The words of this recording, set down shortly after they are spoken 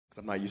'Cause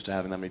I'm not used to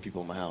having that many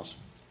people in my house.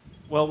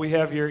 Well, we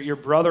have your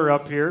brother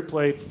up here,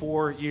 played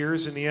 4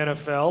 years in the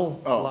NFL.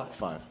 Oh,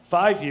 5.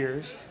 5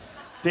 years.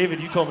 David,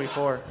 you told me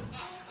 4.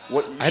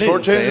 What? I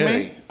didn't say Shortchanging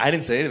anything. me? I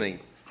didn't say anything.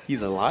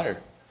 He's a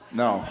liar.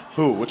 No.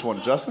 Who? Which one?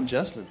 Justin?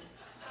 Justin.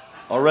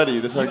 Already?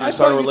 This is how you're I going to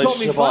start a thought you told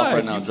me relationship off 5.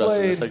 right now, You Justin.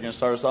 played- This is how you're going to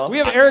start us off? We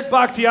have Eric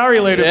Bakhtiari,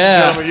 ladies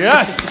Yeah. and gentlemen.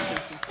 Yes.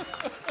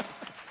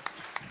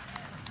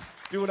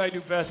 Do what I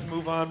do best,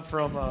 move on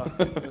from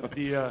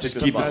the... Just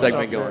keep the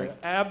segment going.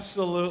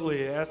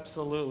 Absolutely,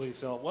 absolutely.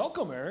 So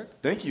welcome, Eric.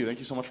 Thank you. Thank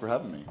you so much for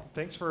having me.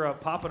 Thanks for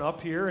popping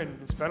up here and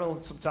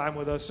spending some time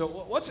with us. So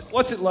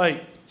what's it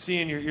like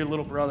seeing your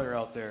little brother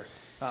out there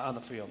on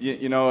the field?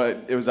 You know,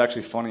 it was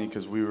actually funny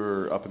because we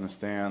were up in the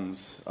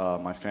stands,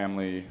 my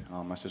family,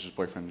 my sister's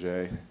boyfriend,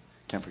 Jay.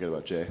 Can't forget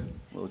about Jay,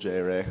 little Jay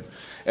Ray.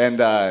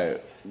 And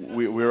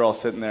we were all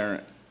sitting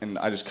there, and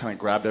I just kind of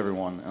grabbed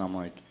everyone, and I'm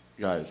like,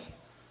 guys,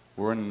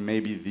 we're in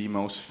maybe the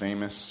most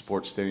famous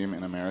sports stadium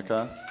in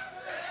America,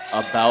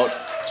 about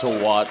to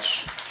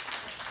watch,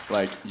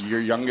 like,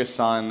 your youngest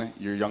son,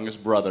 your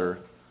youngest brother,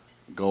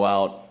 go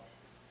out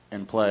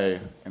and play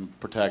and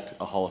protect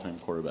a Hall of Fame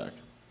quarterback.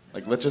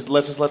 Like, let's just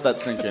let that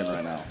sink in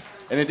right now.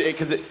 And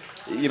because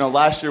you know,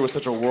 last year was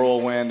such a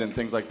whirlwind and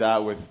things like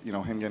that with, you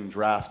know, him getting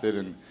drafted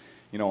and,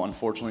 you know,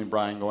 unfortunately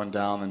Brian going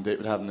down and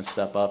David having to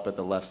step up at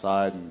the left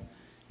side, and,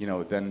 you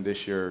know, then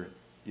this year,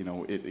 you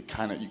know, it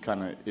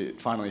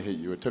finally hit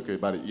you. It took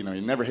about, you know, it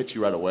never hit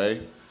you right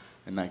away,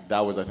 and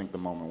that was, I think, the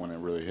moment when it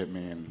really hit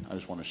me, and I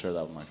just want to share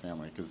that with my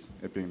family because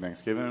it being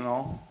Thanksgiving and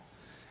all,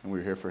 and we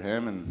were here for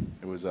him, and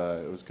it was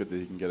good that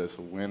he can get us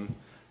a win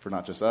for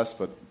not just us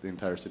but the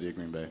entire city of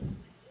Green Bay.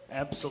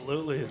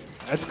 Absolutely.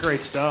 That's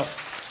great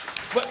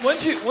stuff. But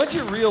once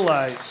you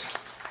realize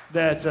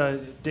that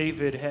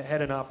David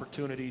had an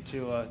opportunity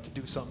to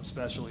do something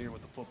special here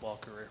with the football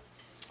career?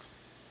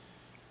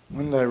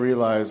 When did I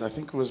realize? I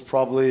think it was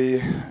probably,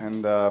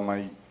 and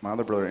my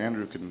other brother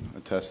Andrew can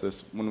attest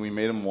this, when we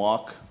made him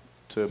walk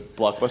to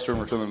Blockbuster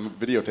and return the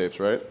videotapes,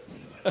 right?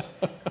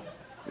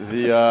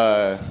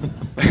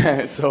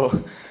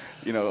 So,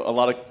 you know, a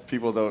lot of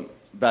people don't.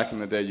 Back in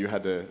the day, you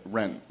had to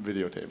rent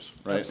videotapes,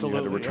 right? Absolutely, and you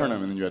had to return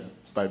them, and then you had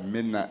by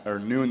midnight or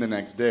noon the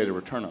next day to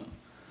return them.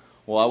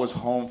 Well, I was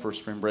home for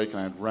spring break, and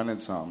I had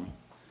rented some,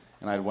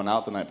 and I went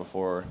out the night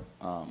before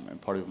and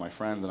partied with my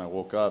friends, and I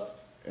woke up,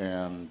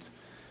 and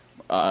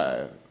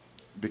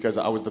because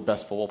I was the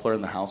best football player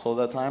in the household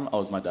at that time, I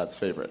was my dad's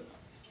favorite.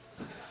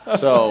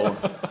 So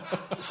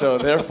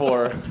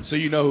therefore... So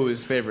you know who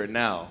his favorite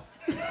now.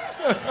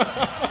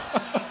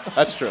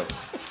 That's true.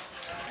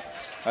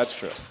 That's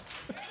true.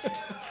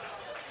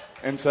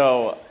 And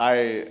so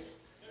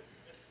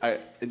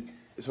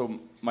so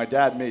my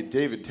dad made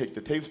David take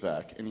the tapes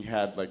back, and he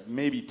had like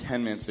maybe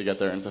 10 minutes to get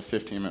there, and it's a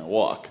 15-minute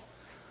walk.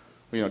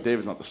 Well, you know,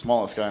 David's not the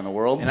smallest guy in the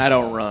world. And I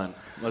don't run.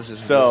 Let's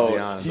be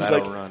honest. He's I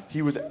don't run.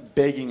 He was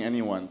begging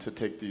anyone to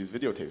take these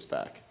videotapes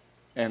back.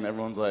 And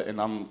everyone's like,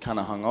 and I'm kind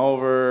of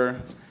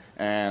hungover,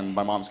 and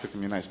my mom's cooking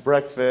me a nice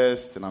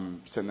breakfast, and I'm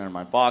sitting there in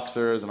my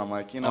boxers, and I'm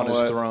like, you know what?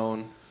 On his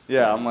throne.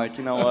 Yeah, I'm like,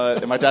 you know what?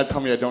 And my dad's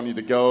telling me I don't need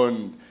to go,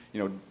 and,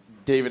 you know,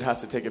 David has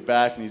to take it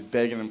back, and he's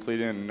begging and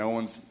pleading, and no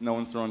one's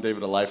throwing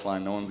David a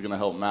lifeline. No one's going to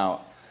help him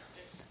out.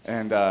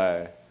 And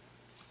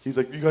he's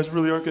like, you guys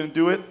really aren't going to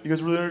do it? You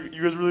guys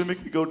really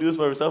make me go do this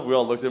by myself? We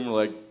all looked at him and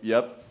were like,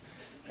 yep.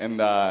 And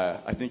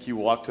I think he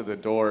walked to the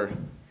door,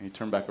 and he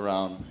turned back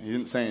around. He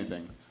didn't say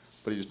anything,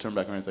 but he just turned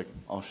back around and he's like,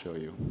 I'll show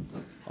you.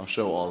 I'll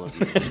show all of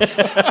you.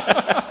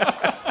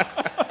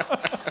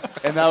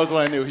 And that was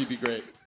when I knew he'd be great.